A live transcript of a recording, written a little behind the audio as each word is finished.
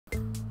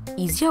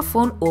Is your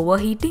phone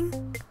overheating?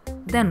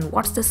 Then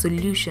what's the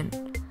solution?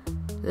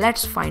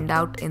 Let's find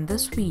out in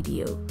this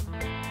video.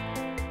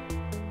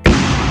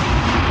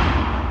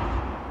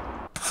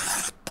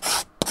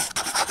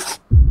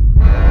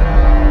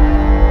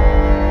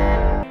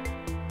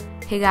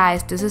 Hey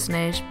guys, this is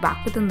Nish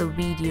back within the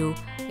video.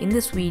 In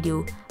this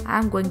video, I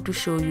am going to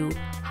show you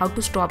how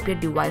to stop your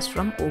device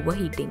from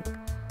overheating.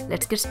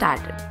 Let's get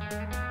started.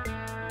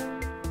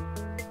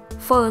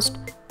 First,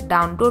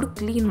 download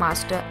Clean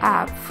Master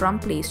app from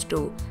Play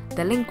Store.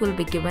 The link will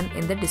be given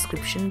in the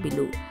description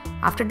below.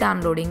 After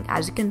downloading,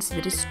 as you can see,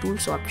 there is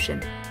tools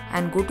option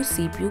and go to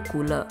CPU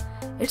cooler.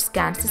 It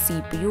scans the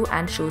CPU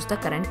and shows the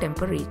current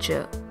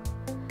temperature.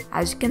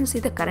 As you can see,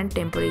 the current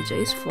temperature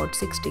is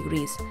 46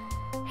 degrees.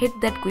 Hit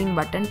that green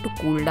button to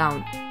cool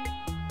down.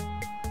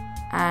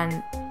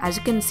 And as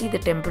you can see, the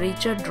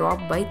temperature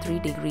dropped by 3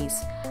 degrees.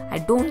 I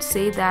don't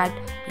say that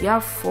your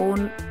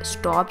phone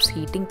stops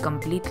heating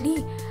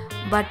completely,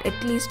 but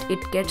at least it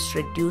gets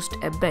reduced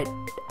a bit.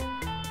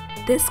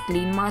 This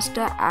Clean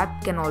Master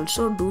app can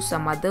also do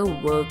some other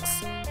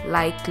works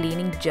like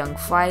cleaning junk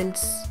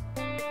files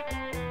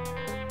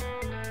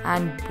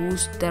and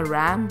boost the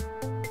RAM,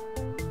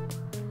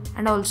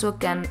 and also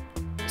can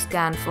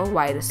scan for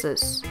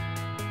viruses.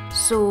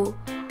 So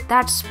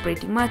that's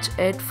pretty much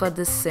it for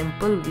this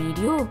simple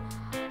video.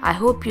 I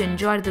hope you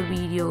enjoyed the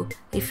video.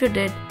 If you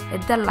did,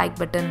 hit the like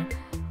button.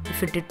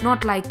 If you did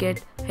not like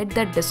it, hit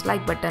that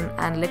dislike button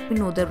and let me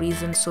know the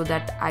reason so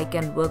that I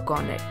can work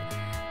on it.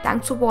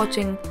 Thanks for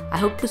watching. I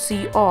hope to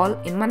see you all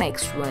in my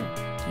next one.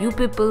 You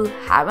people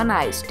have a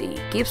nice day.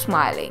 Keep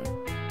smiling.